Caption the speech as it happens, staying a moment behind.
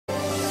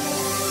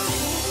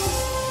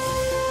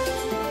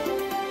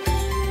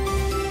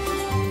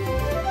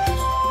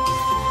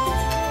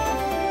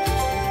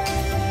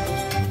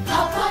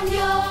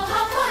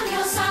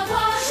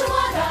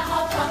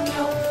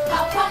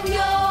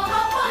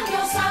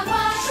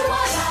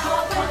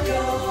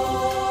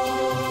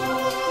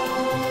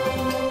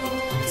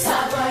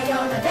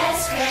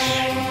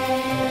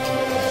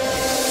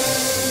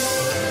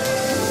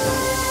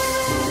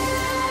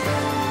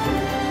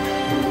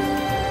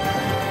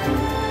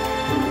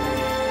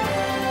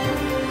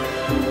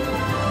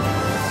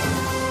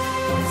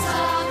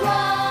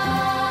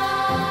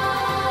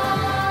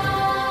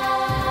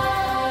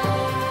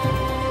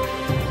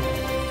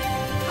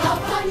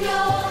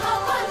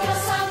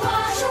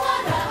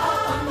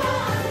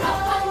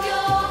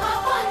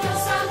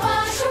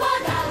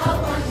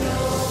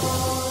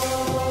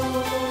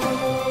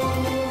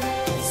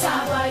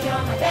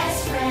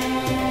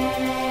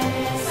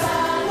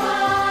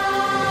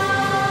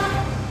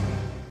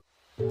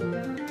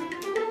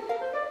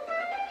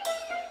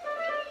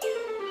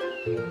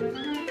There's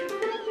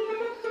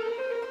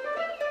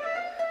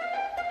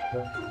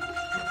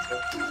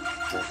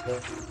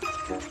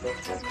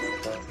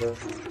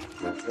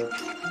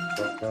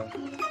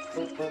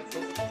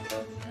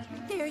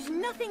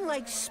nothing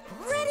like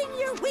spreading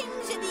your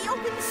wings in the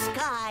open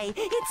sky.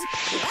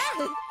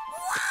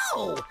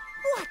 Whoa!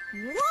 What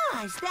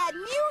was that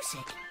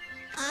music?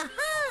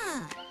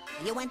 Aha!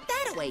 You went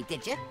that way,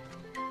 did you?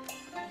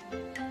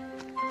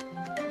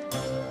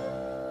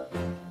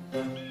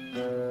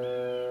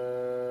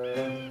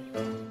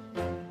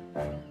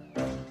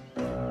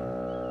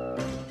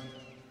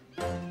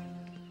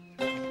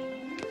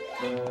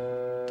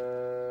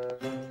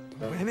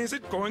 When is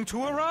it going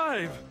to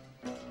arrive?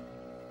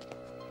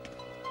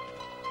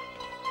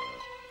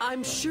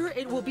 I'm sure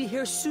it will be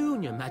here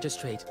soon, Your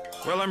Magistrate.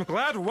 Well, I'm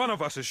glad one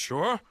of us is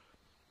sure.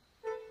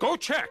 Go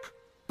check.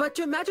 But,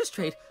 Your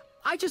Magistrate,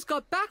 I just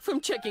got back from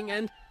checking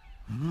and...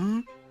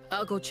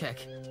 I'll go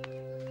check.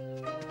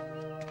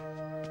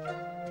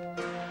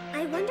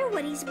 I wonder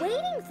what he's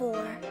waiting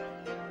for.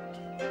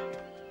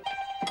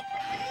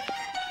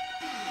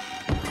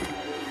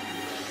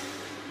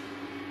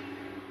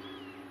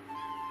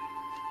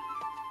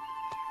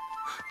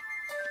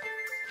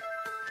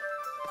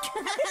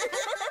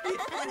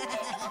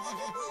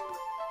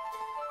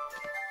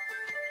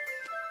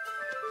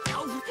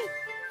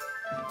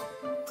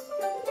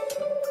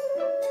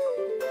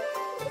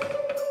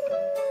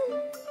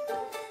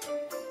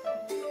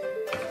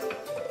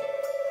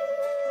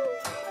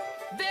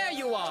 There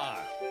you are!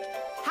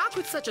 How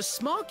could such a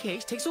small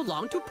case take so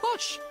long to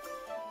push?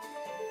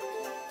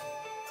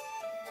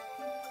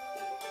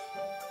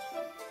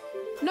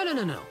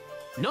 No.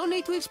 No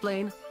need to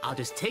explain. I'll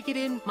just take it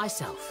in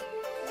myself.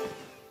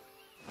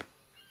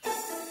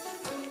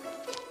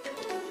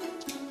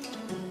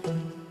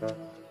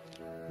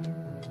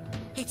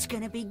 It's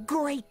gonna be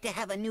great to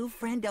have a new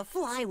friend to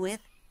fly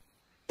with.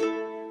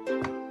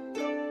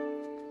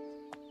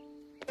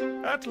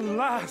 At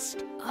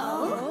last.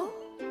 Oh?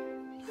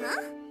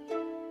 Huh?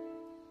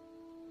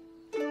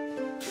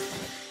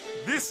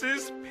 This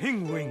is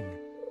PingWing.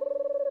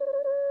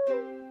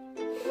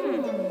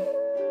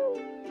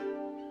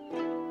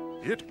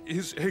 It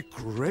is a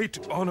great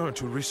honor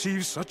to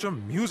receive such a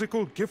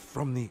musical gift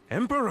from the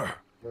Emperor.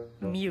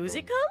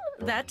 Musical?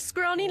 That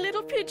scrawny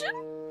little pigeon?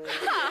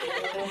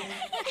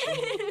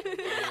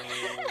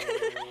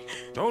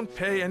 Don't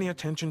pay any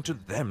attention to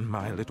them,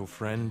 my little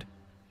friend.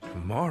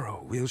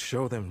 Tomorrow we'll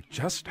show them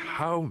just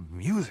how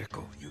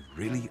musical you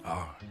really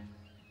are.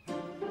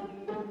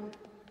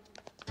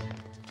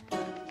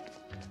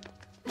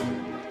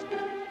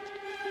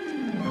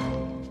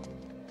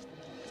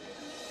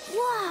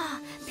 Wow,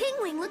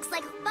 PingWing looks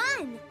like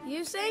fun.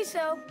 You say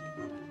so.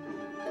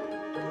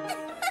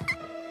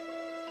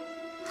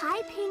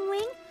 Hi,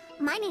 PingWing.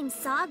 My name's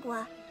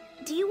Sagwa.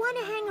 Do you want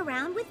to hang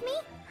around with me?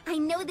 I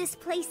know this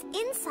place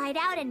inside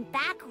out and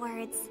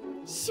backwards.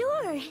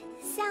 Sure.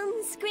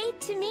 Sounds great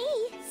to me,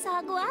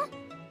 Sagwa.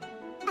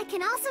 I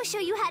can also show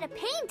you how to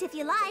paint if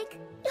you like.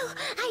 Oh,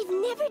 I've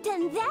never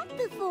done that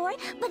before,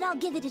 but I'll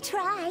give it a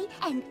try.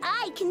 And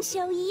I can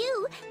show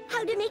you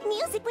how to make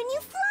music when you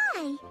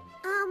fly.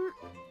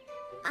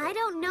 I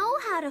don't know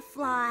how to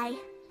fly.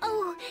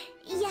 Oh,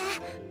 yeah,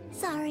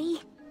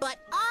 sorry. But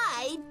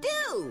I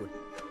do!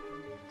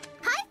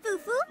 Hi,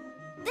 Fufu.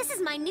 This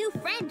is my new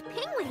friend,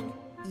 PingWing.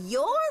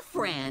 Your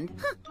friend?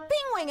 Huh,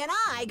 PingWing and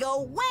I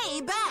go way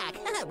back.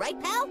 Right,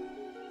 pal?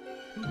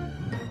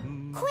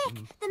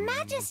 Quick, the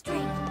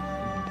magistrate.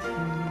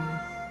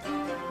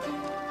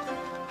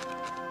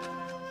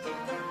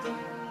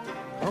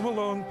 Come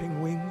along,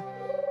 PingWing.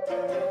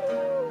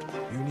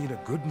 You need a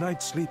good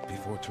night's sleep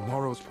before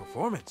tomorrow's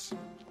performance.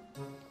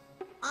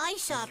 I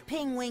saw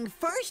PingWing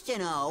first, you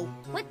know.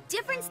 What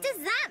difference does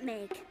that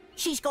make?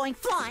 She's going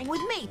flying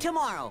with me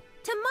tomorrow.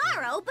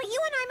 Tomorrow? But you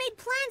and I made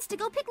plans to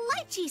go pick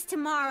lychees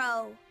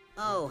tomorrow.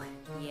 Oh,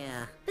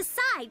 yeah.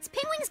 Besides,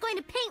 PingWing's going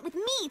to paint with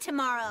me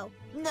tomorrow.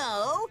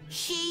 No,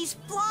 she's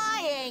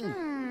flying!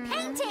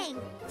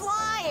 Painting!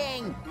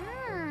 Flying!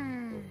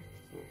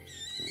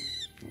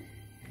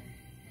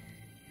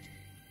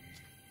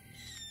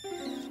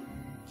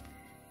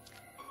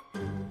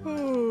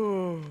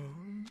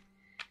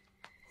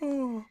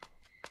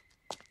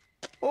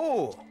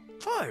 Oh,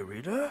 hi,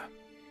 Rita.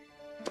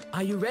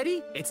 Are you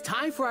ready? It's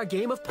time for our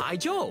game of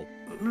Pigeon.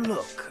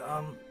 Look,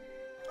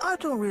 I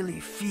don't really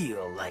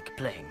feel like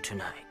playing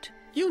tonight.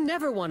 You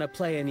never want to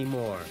play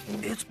anymore.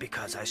 It's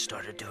because I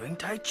started doing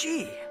Tai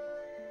Chi.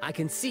 I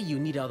can see you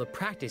need all the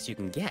practice you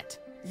can get.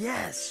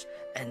 Yes,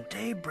 and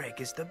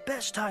daybreak is the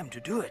best time to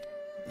do it.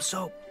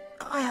 So,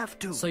 I have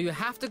to... So you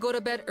have to go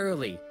to bed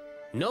early.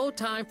 No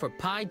time for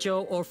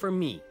Pigeon or for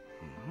me.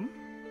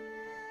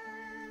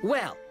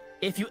 Well,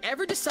 if you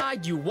ever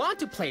decide you want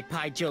to play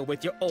Pigeon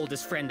with your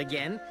oldest friend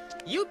again,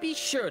 you be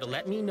sure to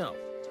let me know.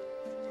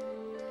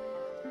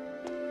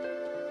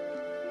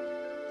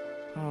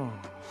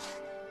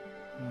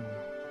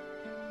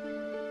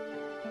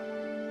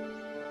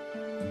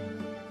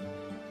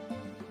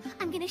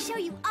 I'm gonna show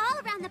you all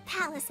around the palace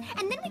palace,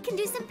 and then we can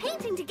do some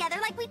painting together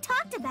like we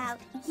talked about.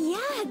 Yeah,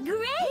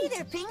 great! Hey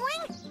there,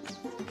 PingWing!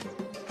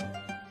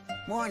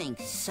 Morning,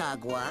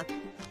 Sagwa.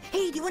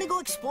 Hey, do you want to go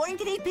exploring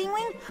today,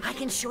 PingWing? I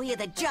can show you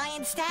the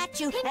giant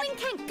statue. PingWing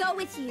can't go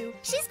with you.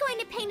 She's going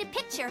to paint a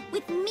picture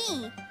with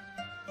me.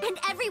 And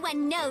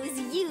everyone knows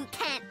you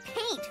can't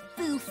paint,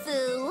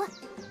 Foo-Foo.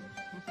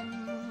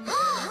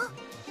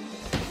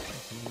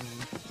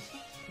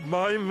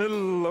 My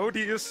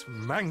melodious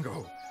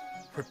mango,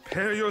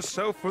 prepare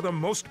yourself for the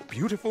most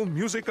beautiful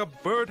music a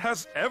bird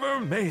has ever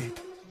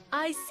made.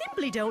 I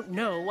simply don't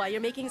know why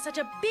you're making such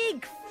a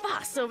big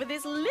fuss over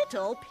this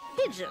little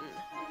pigeon.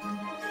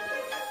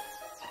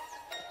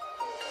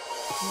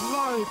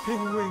 Fly,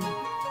 PingWing,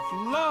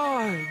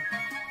 fly!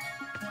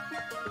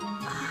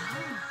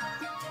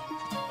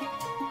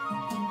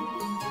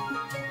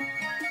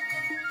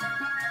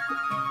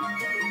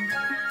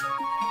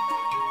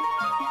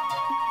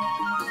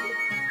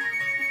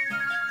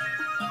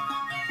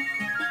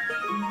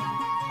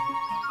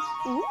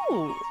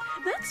 Ooh,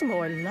 that's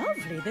more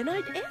lovely than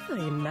I'd ever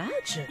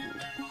imagined.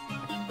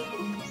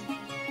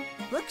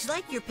 Looks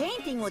like your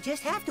painting will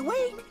just have to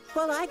wait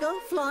while I go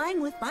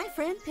flying with my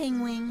friend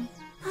PingWing.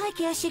 I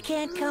guess you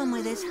can't come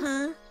with us,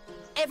 huh?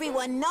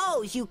 Everyone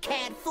knows you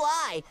can't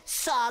fly,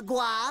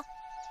 Sagwa.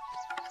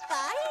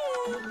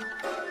 Bye.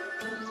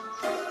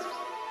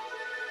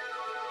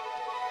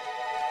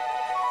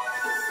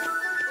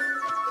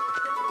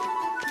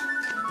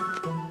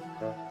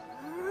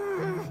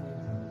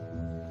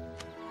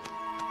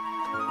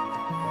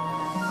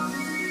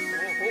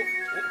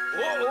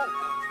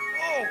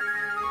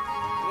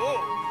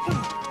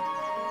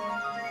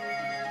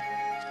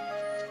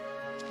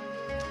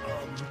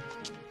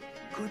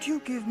 Could you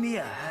give me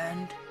a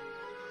hand?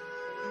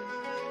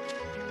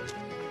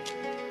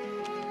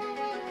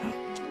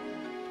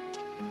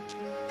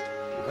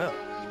 Well,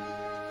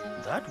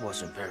 that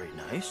wasn't very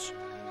nice.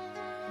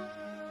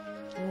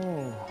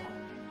 Oh,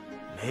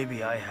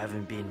 maybe I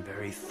haven't been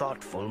very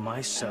thoughtful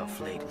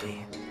myself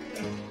lately.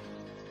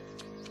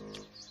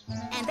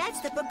 And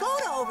that's the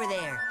pagoda over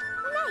there.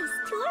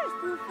 Nice tour,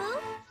 Foo-Foo.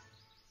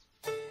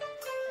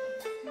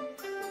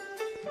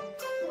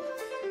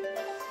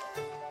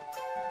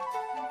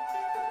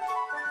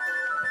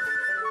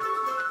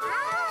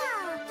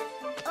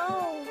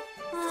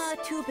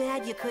 Too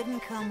bad you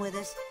couldn't come with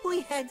us.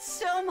 We had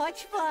so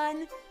much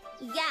fun.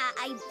 Yeah,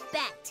 I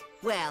bet.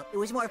 Well, it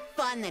was more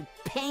fun than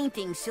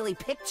painting silly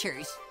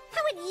pictures.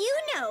 How would you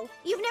know?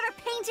 You've never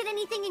painted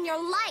anything in your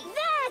life.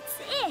 That's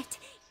it!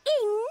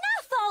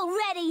 Enough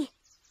already!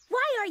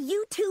 Why are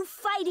you two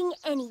fighting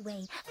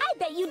anyway? I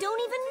bet you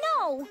don't even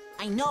know.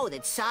 I know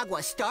that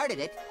Sagwa started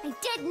it. I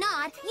did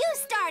not. You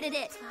started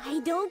it. I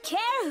don't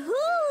care who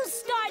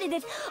started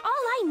it.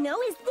 All I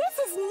know is this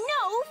is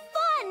no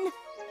fun.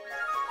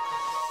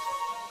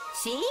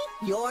 See?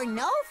 You're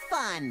no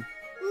fun.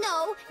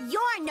 No,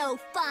 you're no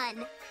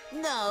fun.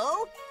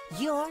 No,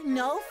 you're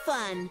no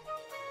fun.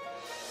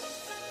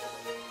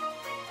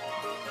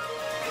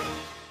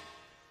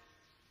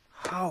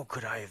 How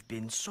could I have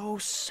been so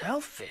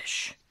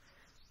selfish?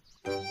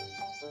 What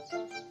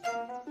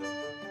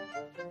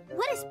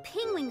is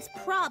PingWing's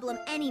problem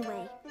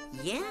anyway?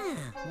 Yeah,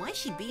 why's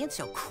she being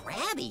so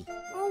crabby?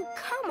 Oh,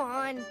 come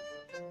on.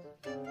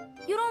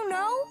 You don't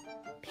know?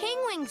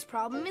 PingWing's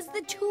problem is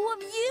the two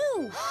of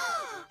you.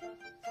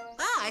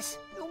 Us?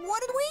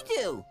 What did we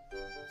do?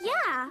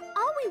 Yeah,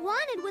 all we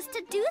wanted was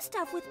to do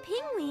stuff with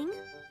PingWing.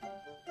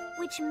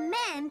 Which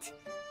meant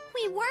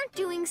we weren't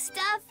doing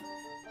stuff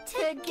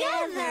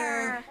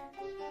together.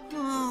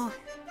 Oh,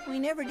 we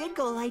never did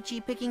go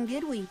lychee picking,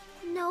 did we?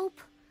 Nope.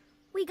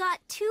 We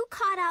got too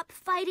caught up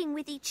fighting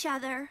with each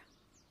other.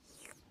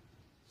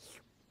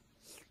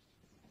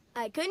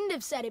 I couldn't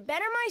have said it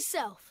better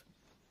myself.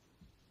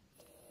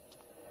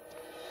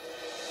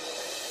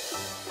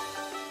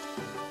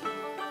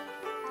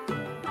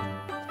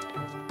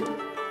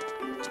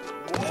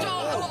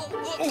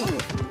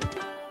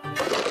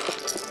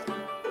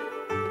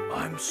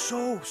 I'm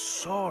so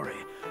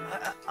sorry.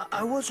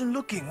 I wasn't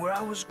looking where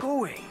I was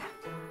going.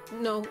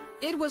 No,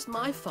 it was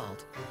my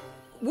fault.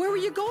 Where were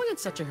you going in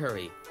such a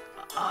hurry?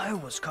 I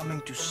was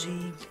coming to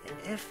see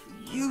if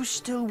you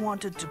still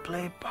wanted to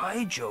play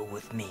Pigeon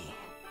with me.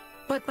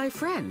 But my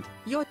friend,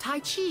 you're Tai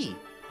Chi.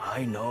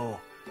 I know.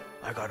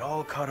 I got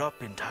all caught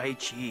up in Tai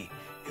Chi.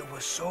 It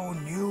was so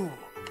new.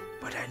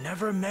 But I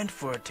never meant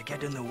for it to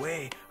get in the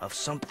way of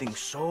something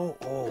so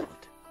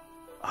old.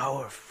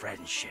 Our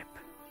friendship.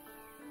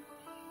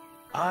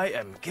 I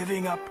am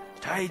giving up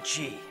Tai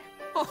Chi.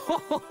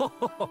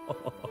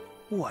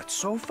 What's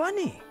so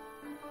funny?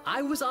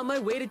 I was on my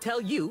way to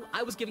tell you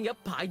I was giving up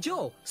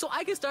Pigeon so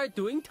I could start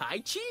doing Tai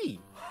Chi.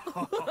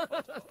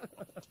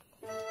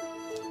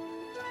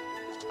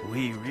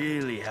 We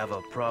really have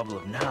a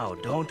problem now,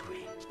 don't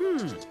we?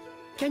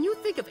 Can you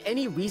think of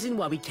any reason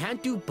why we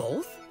can't do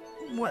both?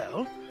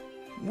 Well,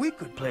 we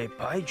could play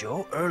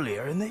Pigeon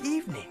earlier in the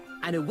evening.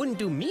 And it wouldn't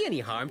do me any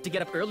harm to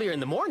get up earlier in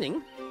the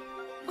morning.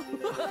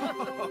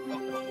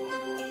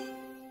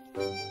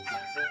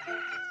 Hi,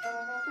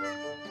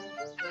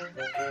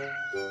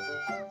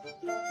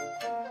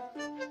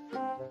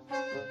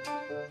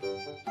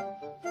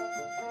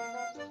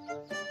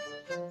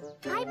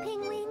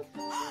 PingWing.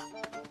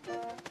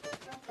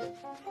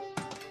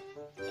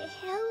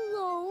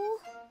 Hello.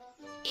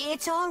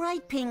 It's all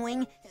right,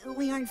 PingWing.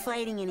 We aren't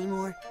fighting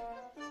anymore.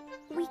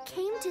 We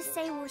came to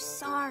say we're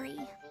sorry.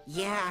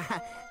 Yeah,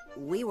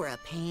 we were a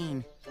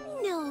pain.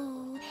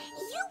 No,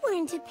 you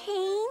weren't a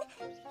pain.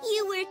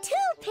 You were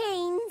two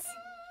pains.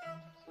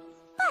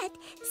 But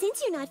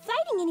since you're not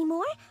fighting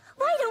anymore,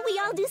 why don't we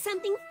all do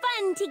something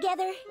fun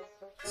together?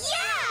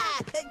 Yeah!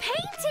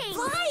 Painting!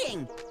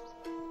 Flying!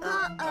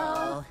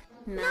 Uh-oh.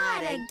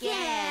 Not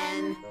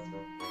again.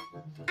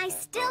 I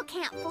still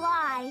can't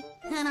fly.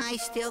 And I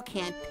still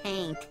can't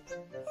paint.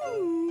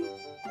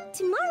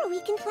 Tomorrow we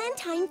can plan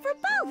time for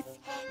both.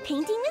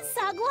 Painting with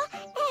Sagwa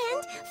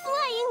and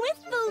flying with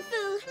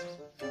Fufu.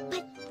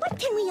 But what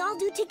can we all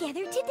do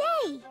together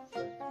today?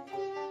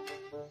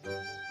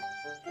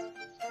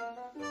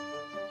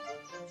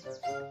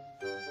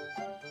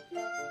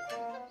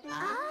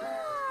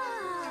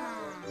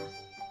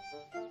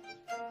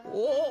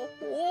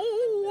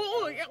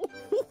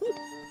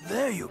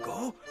 There you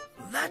go.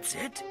 That's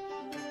it.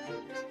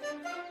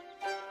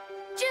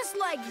 Just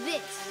like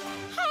this.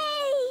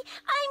 Hey,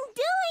 I'm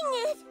doing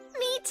it!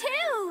 Me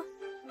too!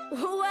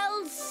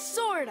 Well,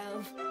 sort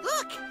of.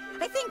 Look,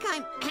 I think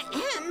I'm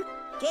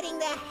getting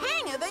the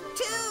hang of it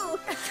too.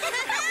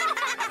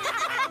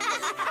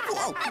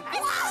 Whoa,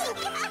 whoa.